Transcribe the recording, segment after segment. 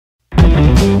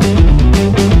Hi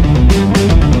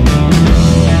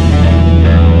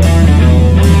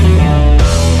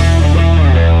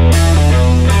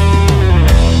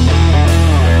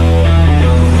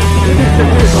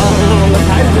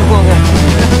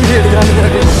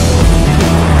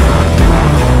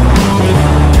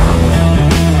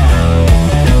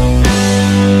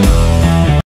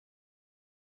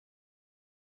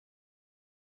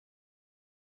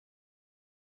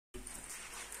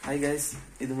guys,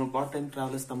 இது உங்க part time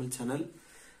travellers Tamil channel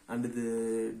and இது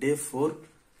டே 4.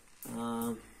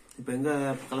 இப்போ எங்க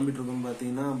கிளம்பிட்டு இருக்கோம்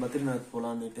பாத்தீங்கன்னா பத்ரிநாத்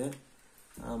போலான்னுட்டு.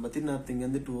 பத்ரிநாத் இங்க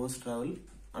இருந்து 2 hours டிராவல்.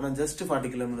 ஆனா ஜஸ்ட்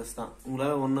 40 kilometers தான்.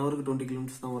 உங்களால 1 hourக்கு 20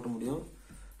 kilometers தான் ஓட்ட முடியும்.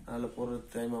 அதுல போற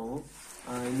டைம் ஆகும்.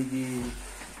 இன்னைக்கு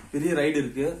பெரிய ரைடு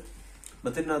இருக்கு.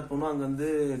 பத்ரிநாத் போனா அங்க வந்து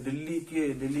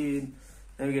டெல்லி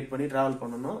நேவிகேட் பண்ணி டிராவல்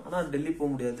பண்ணனும். ஆனா டெல்லி போக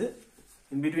முடியாது.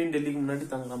 In between டெல்லிக்கு முன்னாடி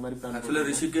தங்குற மாதிரி பிளான். ஆக்சுவலா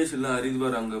ரிஷிகேஷ் இல்ல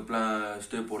ஹரித்வார் அங்க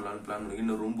ஸ்டே போடலாம்னு பிளான் பண்ணி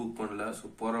இன்னும் ரூம் புக் பண்ணல. சோ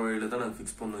போற வழியில தான் நான்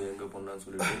ஃபிக்ஸ் பண்ணுவோம் எங்க போடலாம்னு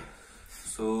சொல்லிட்டு.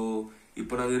 சோ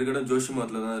இப்போ நாங்க இருக்கிற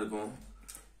ஜோஷிமாத்ல தான் இருக்கோம்.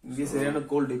 இங்க சரியான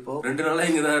கோல்ட். இப்போ 2 நாளா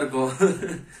இங்க தான் இருக்கோம்.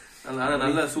 ஆனா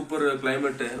நல்ல சூப்பர்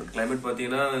கிளைமேட்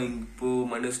பாத்தீங்கன்னா இப்போ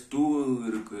 -2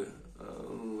 இருக்கு.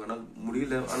 ஆனா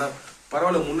முடியல. ஆனா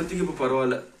பரவாயில்ல, முன்னத்துக்கு இப்ப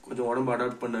பரவாயில்ல, கொஞ்சம் உடம்பு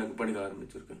அடாப்ட் பண்ணிக்க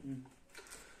ஆரம்பிச்சிருக்கு.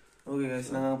 ஓகே गाइस,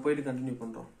 நாங்க போயிட்டு கண்டினியூ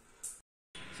பண்றோம்.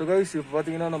 ஸோ கைஸ் இப்போ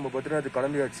பார்த்தீங்கன்னா நம்ம பத்ரிநாத்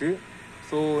கிளம்பியாச்சு.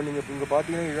 ஸோ நீங்கள் இங்கே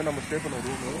பார்த்தீங்கன்னா இதை நம்ம ஸ்டே பண்ண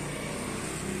ரூமு.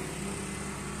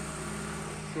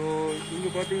 ஸோ இங்கே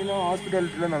பார்த்தீங்கன்னா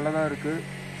ஹாஸ்பிட்டாலிட்டியில் நல்லா தான் இருக்குது.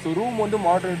 ஸோ ரூம் வந்து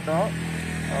மாடரேட் தான்.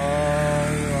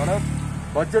 ஆனால்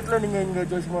பட்ஜெட்டில் நீங்கள் இங்கே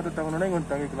ஜோஷிமாத்தில் தங்கணுன்னா இங்கே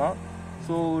வந்து தங்கிக்கலாம்.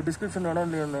 ஸோ டிஸ்கிரிப்ஷன்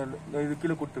வேணால் இது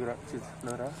கீழே கொடுத்துக்கிறேன்.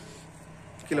 சரி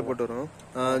கீழே போட்டு வரோம்.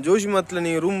 ஜோஷிமாத்தில்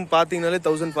நீங்கள் ரூம் பார்த்தீங்கனாலே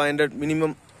 1500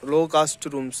 மினிமம் லோ காஸ்ட்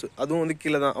ரூம்ஸ். அதுவும் வந்து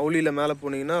கீழே தான். அவுலியில் மேலே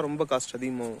போனீங்கன்னா ரொம்ப காஸ்ட்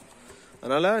அதிகமாகும்.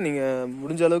 அதனால் நீங்கள்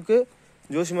முடிஞ்ச அளவுக்கு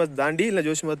ஜோஷிமாத் தாண்டி இல்லை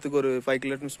ஜோஷிமாத்துக்கு ஒரு 5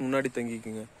 kilometers முன்னாடி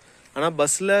தங்கிக்குங்க. ஆனால்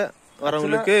பஸ்ஸில்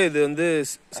வரவங்களுக்கு இது வந்து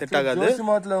செட் ஆகாது.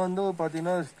 ஜோஷிமாத்தில் வந்து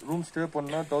பார்த்தீங்கன்னா ரூம் ஸ்டே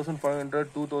பண்ணால் 1500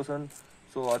 2000.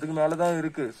 ஸோ அதுக்கு மேலே தான்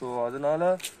இருக்குது. ஸோ அதனால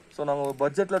நாங்கள்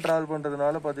பட்ஜெட்டில் ட்ராவல்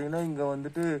பண்ணுறதுனால பார்த்தீங்கன்னா இங்கே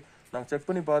வந்துட்டு நாங்கள் செக்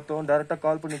பண்ணி பார்த்தோம். டேரெக்டாக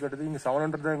கால் பண்ணி கேட்டது இங்கே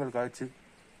 700 தான் எங்களுக்கு ஆச்சு.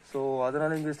 ஸோ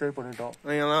அதனால இங்கே ஸ்டே பண்ணிட்டோம்.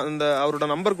 அந்த அவரோட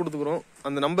நம்பர் கொடுத்துக்குறோம்.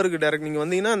 அந்த நம்பருக்கு டைரக்ட் நீங்கள்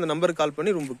வந்தீங்கன்னா அந்த நம்பருக்கு கால்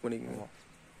பண்ணி ரூம் புக் பண்ணிக்கோங்க.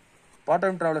 Part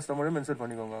time travellers Tamil mention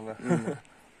பண்ணிக்கோங்க. அங்கே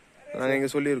நாங்கள் இங்கே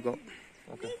சொல்லியிருக்கோம்.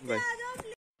 Okay bye.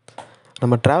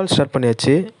 நம்ம ட்ராவல் ஸ்டார்ட்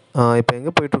பண்ணியாச்சு. இப்போ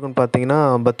எங்கே போயிட்டுருக்கோன்னு பார்த்தீங்கன்னா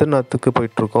பத்ரிநாத்துக்கு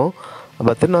போயிட்டுருக்கோம்.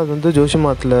 பத்ரிநாத் வந்து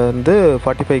ஜோஷிமாத்லேருந்து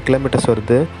 45 kilometers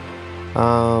வருது.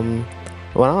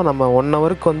 ஆனால் நம்ம 1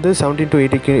 hourக்கு வந்து 17 to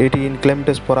 18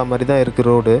 kilometers போகிற மாதிரி தான் இருக்குது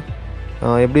ரோடு.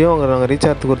 எப்படியும் அங்கே நாங்கள் ரீச்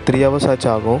ஆகிறதுக்கு ஒரு 3 hours ஆச்சு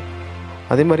ஆகும்.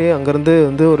 அதே மாதிரியே அங்கேருந்து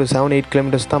வந்து ஒரு 7-8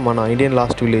 kilometers தான் மனா இந்தியன்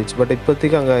லாஸ்ட் வில்லேஜ். பட்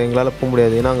இப்போதைக்கு அங்கே எங்களால் போக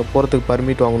முடியாது. ஏன்னா அங்கே போகிறதுக்கு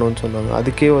பர்மிட் வாங்கணும்னு சொன்னாங்க.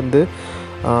 அதுக்கே வந்து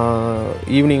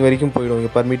ஈவினிங் வரைக்கும் போயிடும்.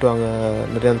 இங்கே பர்மிட் வாங்க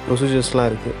நிறைய அந்த ப்ரொசீஜர்ஸ்லாம்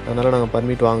இருக்குது. அதனால் நாங்கள்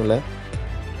பர்மிட் வாங்கலை.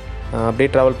 அப்படியே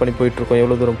ட்ராவல் பண்ணி போயிட்டுருக்கோம்.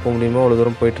 எவ்வளோ தூரம் போக முடியுமோ அவ்வளோ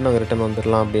தூரம் போயிட்டு நாங்கள் ரிட்டன்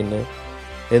வந்துடலாம் அப்படின்னு.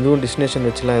 எதுவும் டெஸ்டினேஷன்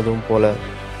வச்சுலாம் எதுவும் போகல.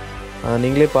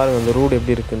 நீங்களே பாருங்கள் அந்த ரோடு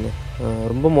எப்படி இருக்குதுன்னு.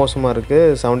 ரொம்ப மோசமாக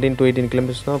இருக்குது. 17 to 18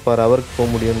 kilometers தான் பர் ஹவருக்கு போக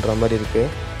முடியுன்ற மாதிரி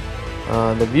இருக்குது.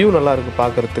 அந்த வியூ நல்லா இருக்குது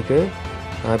பார்க்குறதுக்கு.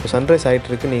 இப்போ சன்ரைஸ்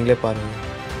ஆகிட்டு இருக்கு, நீங்களே பாருங்கள்.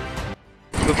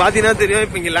 இப்போ பார்த்தீங்கன்னா தெரியும்.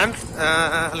 இப்போ இங்கே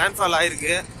லேண்ட்ஃபால்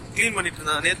ஆகிருக்கு. க்ளீன் பண்ணிட்டு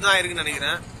இருந்தாங்க. நேற்று தான் ஆயிருக்குன்னு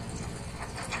நினைக்கிறேன்.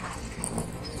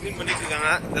 க்ளீன் பண்ணிட்டு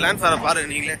இருக்காங்க. இந்த லேண்ட்ஃபாலை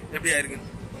பாருங்கள் நீங்களே எப்படி ஆயிருக்குன்னு.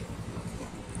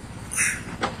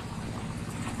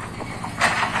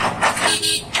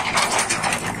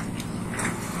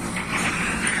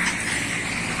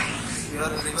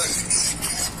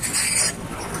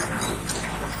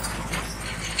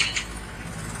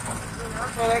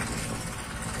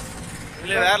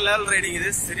 வேற லெவல் ரைடிங். இது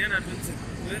சரியான அட்வென்ச்சர்.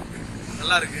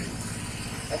 நல்லா இருக்கு.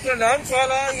 அப்புறம் நான்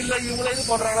ஃபாலா இல்லை இவங்களே இது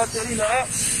பண்றாங்களா தெரியல.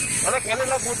 ஆனால்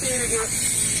கல்லெல்லாம் பொட்டி இருக்கு.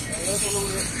 சொல்ல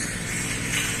முடியும்.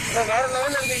 ஆனால் வேற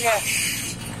லெவல் இருக்கீங்க.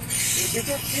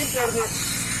 இருக்கு.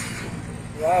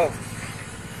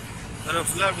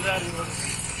 ஃபுல்லா அப்படிதான் இருக்கு.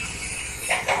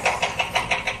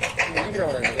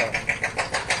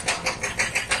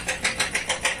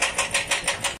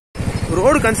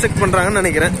 ரோடு கன்ஸ்ட்ரக்ட் பண்றாங்கன்னு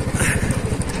நினைக்கிறேன்.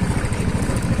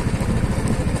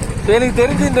 எனக்கு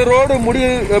தெரிஞ்சு இந்த ரோடு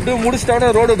எப்படியும்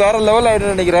முடிச்சிட்டாங்கன்னா ரோடு வேற லெவல்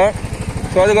ஆயிடும்னு நினைக்கிறேன்.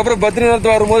 ஸோ அதுக்கப்புறம் பத்ரிநாத்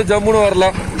வரும்போது ஜம்முன்னு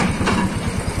வரலாம்.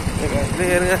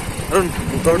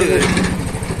 ரோடு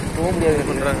போக முடியாது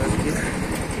பண்றாங்க.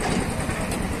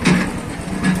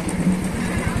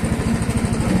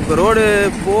 இப்போ ரோடு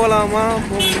போகலாமா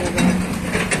போக முடியாதா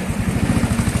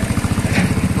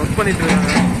ஒர்க் பண்ணிட்டு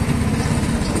இருக்காங்க.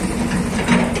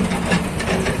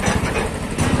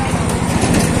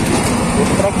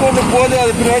 ட்ரக் ஒன்று போகுது,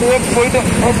 அது பின்னாடி போயிட்டோம்.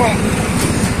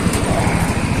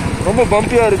 ரொம்ப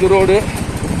பம்பியா இருக்கு ரோடு.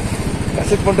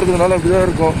 கசெட் பண்ணுறதுனால அப்படி தான்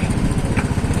இருக்கும்.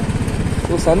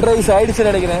 ஸோ சன்ரைஸ்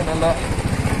ஆகிடுச்சுன்னு நினைக்கிறேன் நல்லா.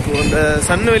 ஸோ அந்த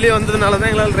சன் வெளியே வந்ததுனால தான்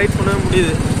எங்களால் ரைட் பண்ண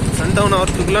முடியுது. சன் டவுன்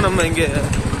ஆகிறதுக்குள்ளே நம்ம இங்கே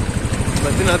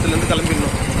பத்ரிநாத்லேருந்து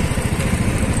கிளம்பிடணும்.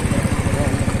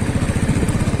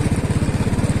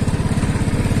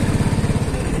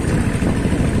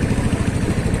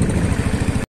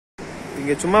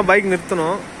 இங்கே சும்மா பைக்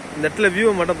நிறுத்தணும். இந்த இடத்துல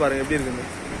வியூவை மட்டும் பாருங்கள் எப்படி இருக்குன்னு.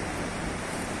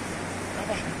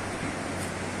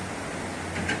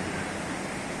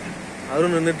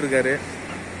 அவரும் நின்றுட்டு இருக்காரு.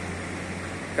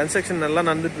 கன்ஸ்ட்ரக்ஷன் நல்லா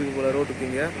நடந்துட்டு இருக்கு போல ரோட்டுக்கு.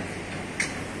 இங்க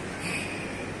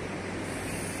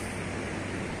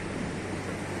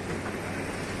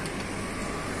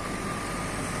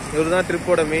இவர் தான்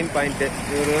ட்ரிப்போட மெயின் பாயிண்ட்.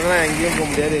 இவர் வேணா எங்கேயும் போக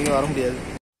முடியாது, எங்கேயும் வர முடியாது.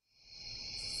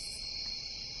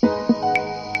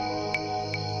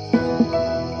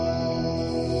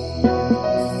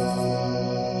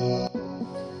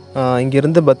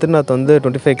 இங்கேருந்து பத்ரிநாத் வந்து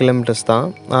 25 கிலோமீட்டர்ஸ் தான்.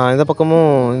 இந்த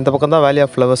பக்கம் தான் வேலி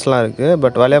ஆஃப் ஃப்ளவர்ஸ்லாம் இருக்குது.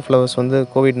 பட் வேலி ஆஃப் ஃப்ளவர்ஸ் வந்து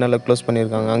கோவிட்னால க்ளோஸ்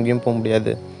பண்ணியிருக்காங்க, அங்கேயும் போக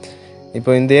முடியாது.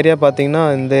 இப்போ இந்த ஏரியா பார்த்திங்கன்னா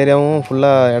இந்த ஏரியாவும்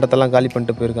ஃபுல்லாக இடத்தெல்லாம் காலி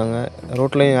பண்ணிட்டு போயிருக்காங்க.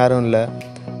 ரோட்லேயும் யாரும் இல்லை.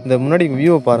 இந்த முன்னாடி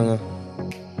வியூவை பாருங்கள்,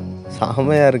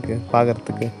 செமையாக இருக்குது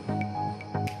பார்க்குறதுக்கு.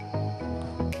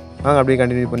 நாங்கள் அப்படியே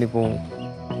கண்டினியூ பண்ணி போவோம்.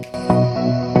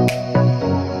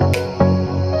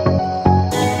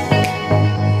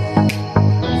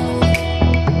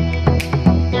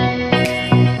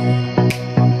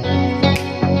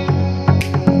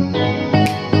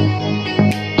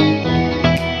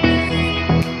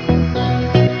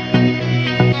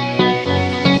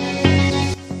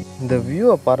 இந்த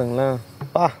வியூவை பாருங்களேன்,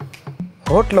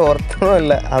 ரோட்டில் ஒருத்தரும்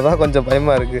இல்லை, அதான் கொஞ்சம்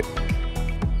பயமாக இருக்குது.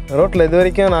 ரோட்டில் இது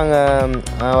வரைக்கும்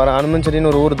நாங்கள் வர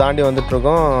அனுமஞ்செடின்னு ஒரு ஊர் தாண்டி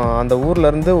வந்துட்டுருக்கோம். அந்த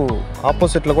ஊர்லேருந்து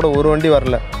ஆப்போசிட்டில் கூட ஒரு வண்டி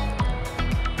வரல,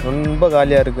 ரொம்ப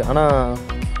காலியாக இருக்குது. ஆனால்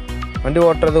வண்டி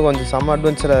ஓட்டுறது கொஞ்சம் செம்ம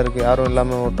அட்வென்ச்சராக இருக்குது, யாரும்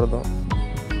இல்லாமல் ஓட்டுறதும்.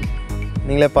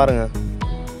 நீங்களே பாருங்கள்.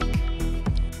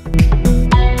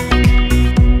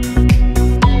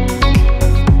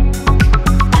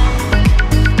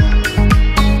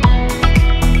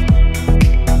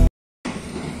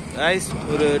 கைஸ்,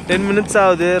 ஒரு 10 மினிட்ஸ்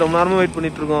ஆகுது, ரொம்ப நேரமாக வெயிட்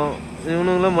பண்ணிகிட்ருக்கோம்.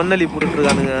 இவனுங்களும் மண்ணள்ளி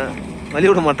போட்டுட்ருக்கானுங்க, வழி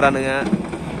விட மாட்டானுங்க.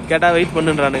 கேட்டால் வெயிட்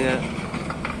பண்ணுன்றானுங்க.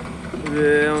 இது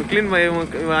அவன் க்ளீன்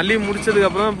இவன் அள்ளி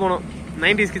முடிச்சதுக்கப்புறம் தான் போனோம்.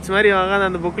 90s கிட்ஸ் மாதிரி வாங்க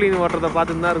அந்த புக்லீன் ஓட்டுறதை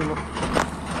பார்த்துட்டு தான் இருக்கணும்.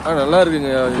 நல்லா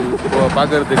இருக்குங்க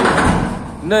பார்க்கறதுக்கு.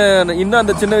 இன்னும்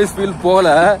அந்த சின்ன வயசு ஃபீல் போகல.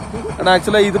 ஆனால்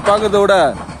ஆக்சுவலாக இது பார்க்கறத விட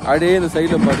அப்படியே இந்த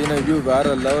சைடில் பார்த்தீங்கன்னா வியூ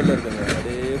வேறு லெவலில் இருக்குங்க.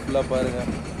 அப்படியே ஃபுல்லாக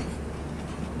பாருங்கள்,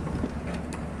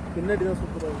 பின்னாடி தான்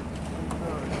சூப்பராக இருக்கு.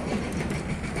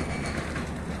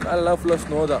 நல்லா ஃபுல்லாக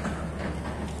ஸ்னோ தான்.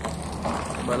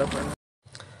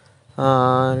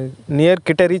 நியர்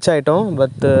கிட்ட ரீச் ஆகிட்டோம்.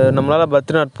 பட் நம்மளால்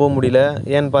பத்ரிநாத் போக முடியல.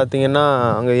 ஏன்னு பார்த்தீங்கன்னா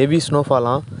அங்கே ஹெவி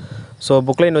ஸ்னோஃபாலாம். ஸோ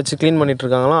புக்லைன் வச்சு க்ளீன்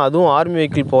பண்ணிகிட்ருக்காங்களாம். அதுவும் ஆர்மி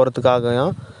வெஹிக்கிள்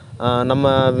போகிறதுக்காகவும்.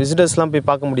 நம்ம விசிட்டர்ஸ்லாம் போய்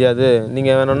பார்க்க முடியாது,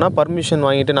 நீங்கள் வேணும்னா பர்மிஷன்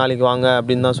வாங்கிட்டு நாளைக்கு வாங்க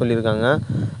அப்படின்னு தான் சொல்லியிருக்காங்க.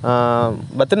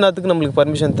 பத்ரிநாத்துக்கு நம்மளுக்கு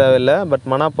பர்மிஷன் தேவையில்லை, பட்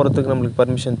மனா போகிறதுக்கு நம்மளுக்கு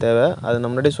பர்மிஷன் தேவை. அது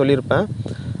நான் முன்னாடியே சொல்லியிருப்பேன்.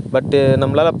 பட்டு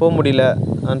நம்மளால் போக முடியல.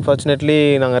 அன்ஃபார்ச்சுனேட்லி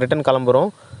நாங்கள் ரிட்டன் கிளம்புறோம்.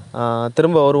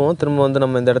 திரும்ப வருவோம். திரும்ப வந்து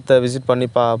நம்ம இந்த இடத்த விசிட் பண்ணி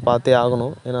பார்த்தே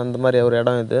ஆகணும். ஏன்னா அந்த மாதிரி ஒரு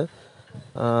இடம் இது.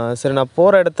 சரி, நான்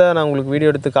போகிற இடத்த நான் உங்களுக்கு வீடியோ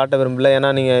எடுத்து காட்ட விரும்பல. ஏன்னா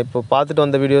நீங்கள் இப்போ பார்த்துட்டு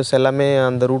வந்த வீடியோஸ் எல்லாமே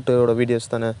அந்த ரூட்டோட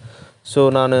வீடியோஸ் தானே. ஸோ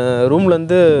நான்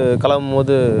ரூம்லேருந்து கிளம்பும்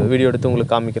போது வீடியோ எடுத்து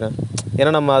உங்களுக்கு காமிக்கிறேன்.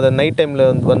 ஏன்னா நம்ம அதை நைட் டைமில்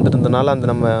வந்துருந்தனால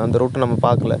அந்த ரூட்டை நம்ம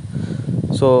பார்க்கல.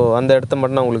 ஸோ அந்த இடத்த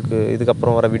மட்டும் நான் உங்களுக்கு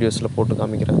இதுக்கப்புறம் வர வீடியோஸில் போட்டு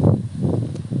காமிக்கிறேன்.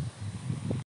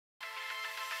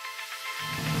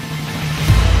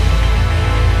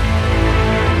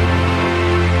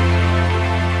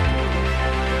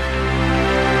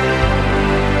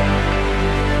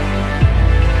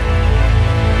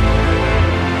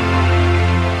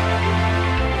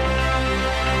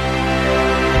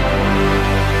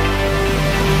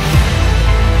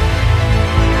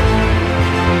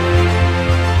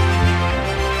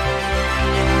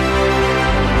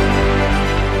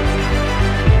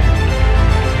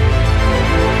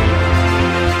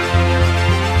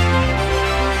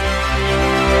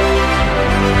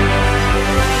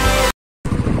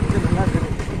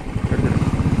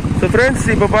 ஸோ ஃப்ரெண்ட்ஸ்,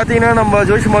 இப்போ பார்த்தீங்கன்னா நம்ம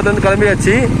ஜோஷிமாத் வந்து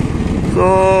கிளம்பியாச்சு. ஸோ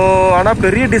ஆனால்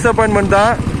பெரிய டிசப்பாயின்மெண்ட்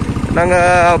தான்.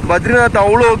 நாங்கள் பத்ரிநாத்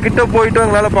அவ்வளோ கிட்ட போயிட்டோம்,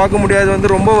 எங்களால் பார்க்க முடியாது.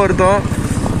 வந்து ரொம்ப வருத்தம்.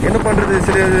 என்ன பண்ணுறது,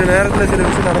 சில நேரத்தில் சில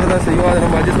விஷயம் நடந்து தான் செய்யும். அதை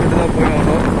நம்ம அட்ஜஸ்ட் பண்ணிட்டு தான்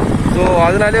போயாகணும். ஸோ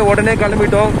அதனாலே உடனே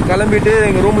கிளம்பிட்டு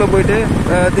எங்கள் ரூமில் போயிட்டு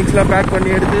திங்ஸ்லாம் பேக்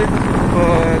பண்ணி எடுத்து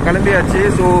கிளம்பியாச்சு.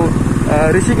 ஸோ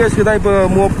ரிஷிகேஷ்க்கு தான் இப்போ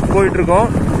போயிட்டுருக்கோம்.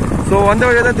 ஸோ வந்த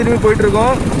வழியாக தான் திரும்பி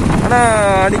போயிட்டுருக்கோம். ஆனால்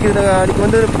அன்றைக்கி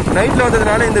வந்து நைட்டில்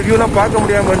வந்ததுனால இந்த வியூலாம் பார்க்க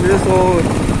முடியாமல் இருந்தது. ஸோ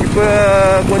இப்போ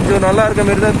கொஞ்சம் நல்லா இருக்க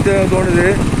மாரி தான் தோணுது.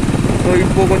 ஸோ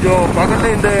இப்போ கொஞ்சம்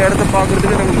பக்கத்தில் இந்த இடத்த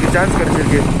பார்க்குறதுக்கு நமக்கு சான்ஸ்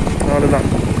கிடச்சிருக்கு. அவ்வளோதான்.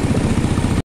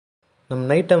 நம்ம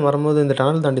நைட் டைம் வரும்போது இந்த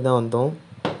டனல் தாண்டி தான் வந்தோம்.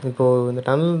 இப்போது இந்த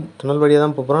டனல் வழியாக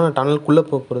தான் போகிறோம். ஆனால் டனலுக்குள்ளே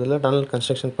போகிறதில்ல, டனல்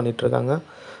கன்ஸ்ட்ரக்ஷன் பண்ணிகிட்ருக்காங்க.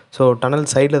 ஸோ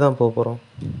டனல் சைடில் தான் போகிறோம்.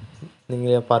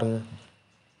 நீங்களே பாருங்கள்.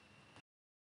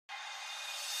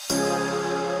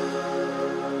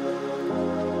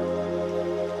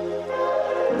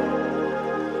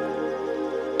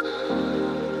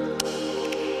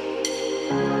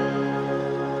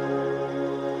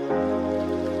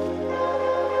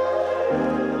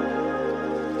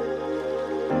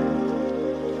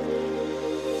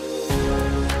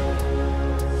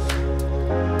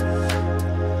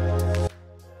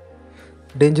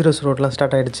 Dangerous ரோட்லாம்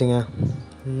start ஆகிடுச்சிங்க.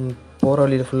 போகிற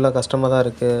வழியில் ஃபுல்லாக கஷ்டமாக தான்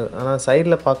இருக்குது. ஆனால்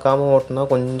சைடில் பார்க்காம ஓட்டினா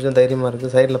கொஞ்சம் தைரியமாக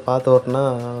இருக்குது, சைடில் பார்த்து ஓட்டினா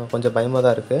கொஞ்சம் பயமாக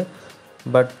தான் இருக்குது.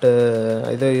 பட்டு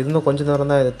இது இன்னும் கொஞ்சம்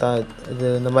நேரம் தான் இது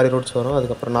இந்த மாதிரி ரோட்ஸ் வரும்.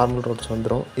 அதுக்கப்புறம் நார்மல் ரோட்ஸ்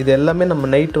வந்துடும். இது எல்லாமே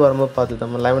நம்ம நைட்டு வரும்போது பார்த்து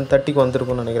நம்ம 11:30க்கு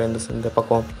வந்திருக்கோம்னு நினைக்கிறேன். இந்த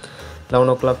பக்கம்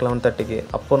 11 o'clock 11:30க்கு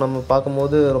அப்போது நம்ம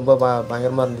பார்க்கும்போது ரொம்ப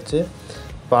பயங்கரமாக இருந்துச்சு.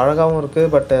 இப்போ அழகாகவும்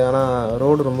இருக்குது. பட் ஆனால்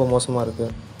ரோடு ரொம்ப மோசமாக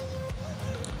இருக்குது.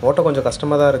 ஓட்ட கொஞ்சம்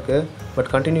கஷ்டமாக தான் இருக்குது. பட்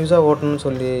கண்டினியூஸாக ஓட்டணும்னு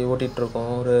சொல்லி ஓட்டிகிட்ருக்கோம்.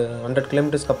 ஒரு 100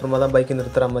 kilometers அப்புறமா தான் பைக்கு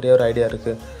நிறுத்துகிற மாதிரியே ஒரு ஐடியா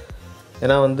இருக்குது.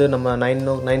 ஏன்னா வந்து நம்ம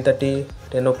 9:30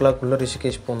 10 o'clock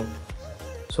ரிஷிகேஷ் போகணும்.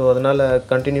 ஸோ அதனால்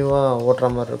கண்டினியூவாக ஓட்டுற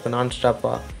மாதிரி இருக்குது. நான்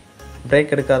ஸ்டாப்பாக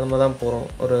பிரேக் எடுக்காத மாதிரி தான் போகிறோம்.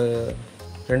 ஒரு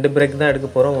 2 பிரேக் தான் எடுக்க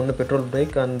போகிறோம். ஒன்று பெட்ரோல்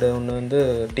பிரேக் அண்டு ஒன்று வந்து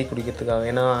டீ குடிக்கிறதுக்காக.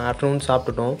 ஏன்னா ஆஃப்டர்நூன்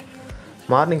சாப்பிட்டுட்டோம்,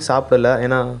 மார்னிங் சாப்பிடல.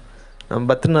 ஏன்னா நம்ம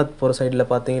பத்ரிநாத் போகிற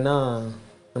சைடில் பார்த்தீங்கன்னா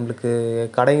நம்மளுக்கு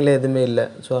கடைங்களே எதுவுமே இல்லை.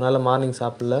 ஸோ அதனால் மார்னிங்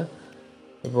சாப்பிடல.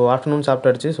 இப்போது ஆஃப்டர்நூன்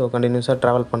சாப்பிட்டாச்சு. ஸோ கண்டினியூஸாக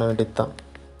ட்ராவல் பண்ண வேண்டியது தான்.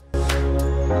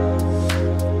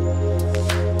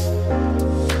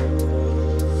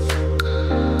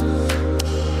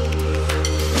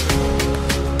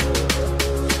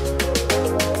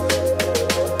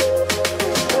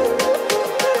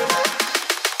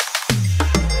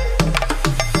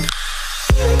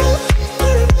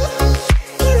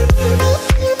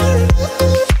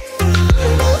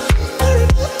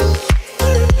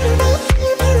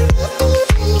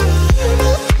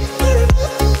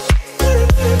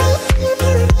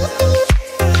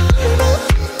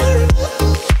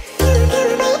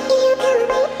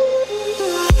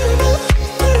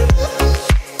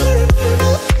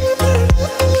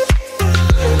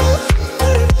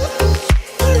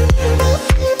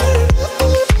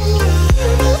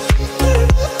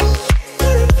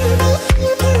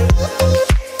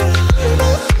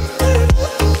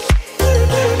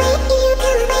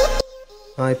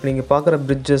 இப்போ நீங்கள் பார்க்குற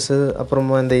பிரிட்ஜஸ்ஸு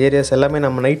அப்புறமா இந்த ஏரியாஸ் எல்லாமே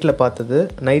நம்ம நைட்டில் பார்த்தது.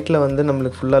 நைட்டில் வந்து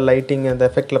நம்மளுக்கு ஃபுல்லாக லைட்டிங் அந்த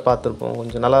எஃபெக்டில் பார்த்துருப்போம்.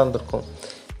 கொஞ்சம் நல்லா இருந்திருக்கும்.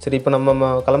 சரி, இப்போ நம்ம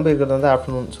கிளம்பி இருக்கிறது வந்து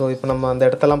ஆஃப்டர்நூன். ஸோ இப்போ நம்ம அந்த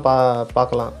இடத்தெல்லாம்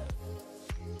பார்க்கலாம்.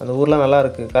 அந்த ஊர்லாம் நல்லா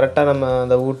இருக்குது. கரெக்டாக நம்ம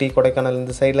அந்த ஊட்டி கொடைக்கானல்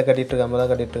இந்த சைடில் கட்டிகிட்ருக்காம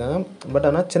தான் கட்டிகிட்ருக்காங்க. பட்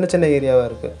ஆனால் சின்ன சின்ன ஏரியாவாக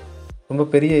இருக்குது. ரொம்ப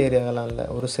பெரிய ஏரியாவெல்லாம் இல்லை.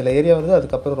 ஒரு சில ஏரியா வருது,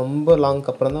 அதுக்கப்புறம் ரொம்ப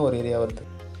லாங்க்கு அப்புறம் தான் ஒரு ஏரியா வருது.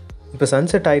 இப்போ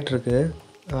சன்செட் ஆகிட்டுருக்கு.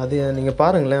 அது நீங்கள்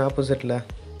பாருங்களேன், ஆப்போசிட்டில்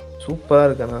சூப்பராக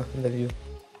இருக்குண்ணா இந்த வியூ.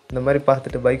 இந்த மாதிரி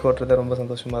பார்த்துட்டு பைக் ஓட்டுறது ரொம்ப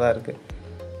சந்தோஷமாக தான் இருக்குது.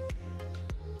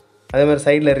 அதே மாதிரி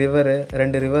சைடில் ரிவரு,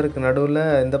 2 ரிவருக்கு நடுவில்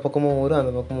இந்த பக்கமும் ஊர்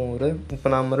அந்த பக்கமும் ஊர்.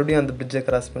 இப்போ நான் மறுபடியும் அந்த பிரிட்ஜை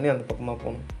கிராஸ் பண்ணி அந்த பக்கமாக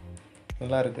போகணும்.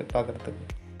 நல்லா இருக்குது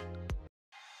பார்க்குறதுக்கு.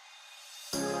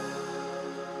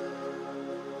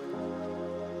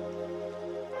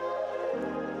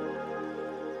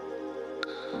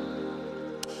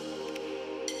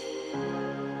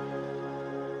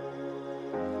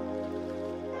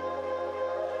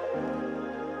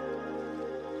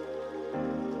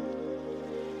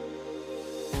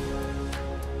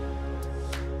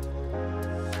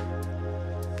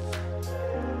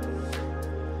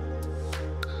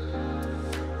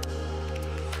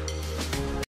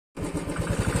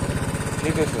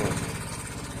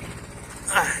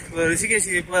 இப்போ ரிஷிகேஷ்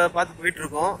இப்போ பார்த்து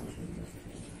போயிட்டுருக்கோம்.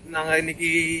 நாங்கள் இன்னைக்கு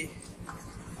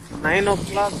 9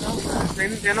 o'clock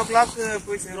 10 o'clock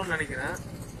போய் சேரும்னு நினைக்கிறேன்.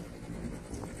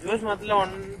 ஜோஷ்மாத்தில்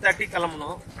 1:30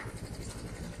 கிளம்பணும்.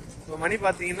 இப்போ மணி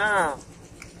பார்த்தீங்கன்னா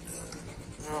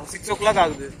 6 o'clock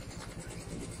ஆகுது.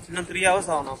 இன்னும் 3 hours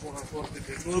ஆகணும்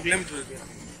போகிறதுக்கு. 100 kilometer இருக்கு.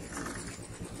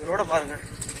 இந்த ரோட பாருங்க.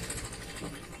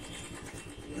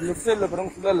 லெஃப்ட் சைடில்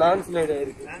பாருங்க, ஃபுல்லாக லேண்ட்ஸ்லைட்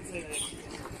ஆயிருக்கு.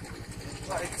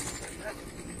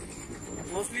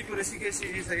 மோஸ்ட்லி இப்போ ரிஷிகேஷ்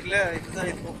சைடில் இதுதான்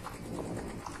இருக்கும்.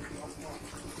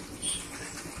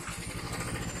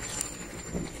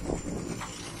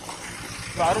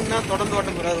 இப்போ அருண் தான் தொடர்ந்து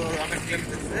ஓட்ட போகிறாரு ஒரு 100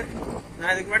 kilometers.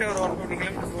 நான் இதுக்கு முன்னாடி ஒரு 120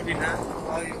 kilometers ஓட்டினேன்.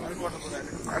 அருண் ஓட்ட போகிறாரு.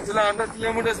 ஆக்சுவலாக 100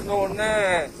 kilometers ஒன்று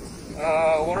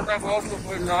 1.5 hours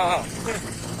போயிடலாம்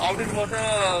அப்படின்னு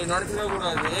மட்டும் நினச்சிடவே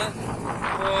கூடாது.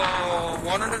 இப்போ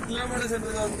 100 kilometers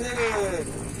வந்து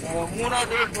 3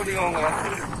 டிவைட் பண்ணிக்கோங்க.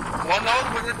 1 hour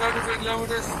வந்து 35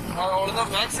 kilometers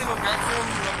அவ்வளோதான் மேக்ஸிமம்.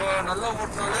 நம்ம நல்லா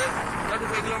ஓட்டினாலே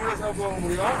 35 kilometers போக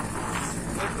முடியும்.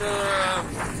 பட்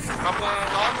நம்ம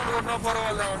நார்மல் ஓட்டினா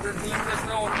பரவாயில்ல, 100 kilometers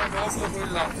ஒரு மணி நேரத்தில்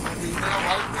போயிடலாம். இதெல்லாம்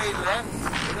வாய்ப்பே இல்லை.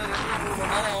 இன்னும் 2-3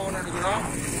 மணி நேரம் ஆகும்னு நினைக்கிறோம்.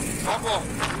 பார்ப்போம்.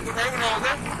 இந்த டைம் நான்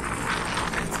வந்து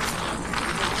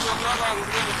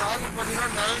டார்கெட் பார்த்தீங்கன்னா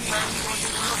 9:20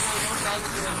 போகணும்னு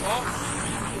டார்கெட் இருக்கும்.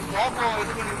 பார்ப்போம்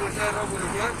இது பண்ணி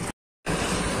போயிருக்கு.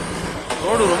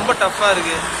 ரோடு ரொம்ப டஃப்பாக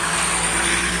இருக்கு.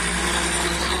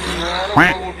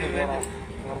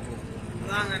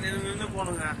 நின்று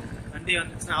போகணுங்க. வண்டி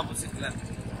வந்துச்சுன்னா ஆப்போசிட்ல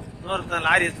இன்னொருத்தன்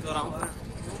லாரி எடுத்துட்டு வரான்.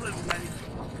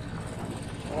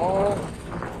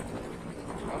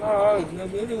 ஆனா இந்த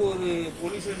மாரி ஒரு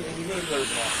பொல்யூஷன் எதுவுமே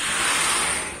இருக்காதுப்பா.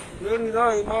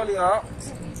 பேருதான் ஹிமாலயா.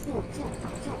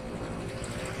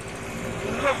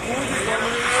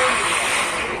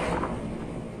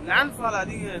 லேண்ட்ஃபால்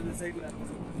அதிகம் இந்த சைட்ல.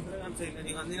 சைட்ல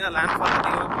நீங்க வந்தீங்கன்னா லேண்ட்ஃபால்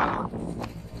அதிகமாக பார்க்கலாம்.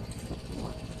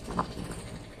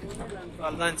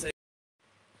 லேண்ட்ஃபால் தான்.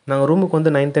 நாங்கள் ரூமுக்கு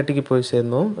வந்து 9:30க்கு போய்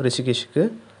சேர்ந்தோம் ரிஷிகேஷுக்கு.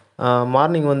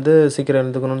 மார்னிங் வந்து சீக்கிரம்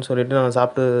எழுந்துக்கணும்னு சொல்லிவிட்டு நாங்கள்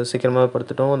சாப்பிட்டு சீக்கிரமாக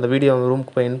படுத்துட்டோம். அந்த வீடியோ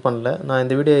ரூமுக்கு போய் எண்ட் பண்ணல. நான்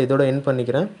இந்த வீடியோ இதோட எண்ட்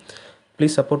பண்ணிக்கிறேன்.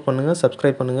 ப்ளீஸ் சப்போர்ட் பண்ணுங்கள்,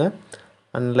 சப்ஸ்கிரைப் பண்ணுங்கள்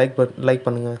அண்ட் லைக்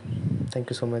பண்ணுங்கள்.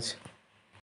 Thank you so much.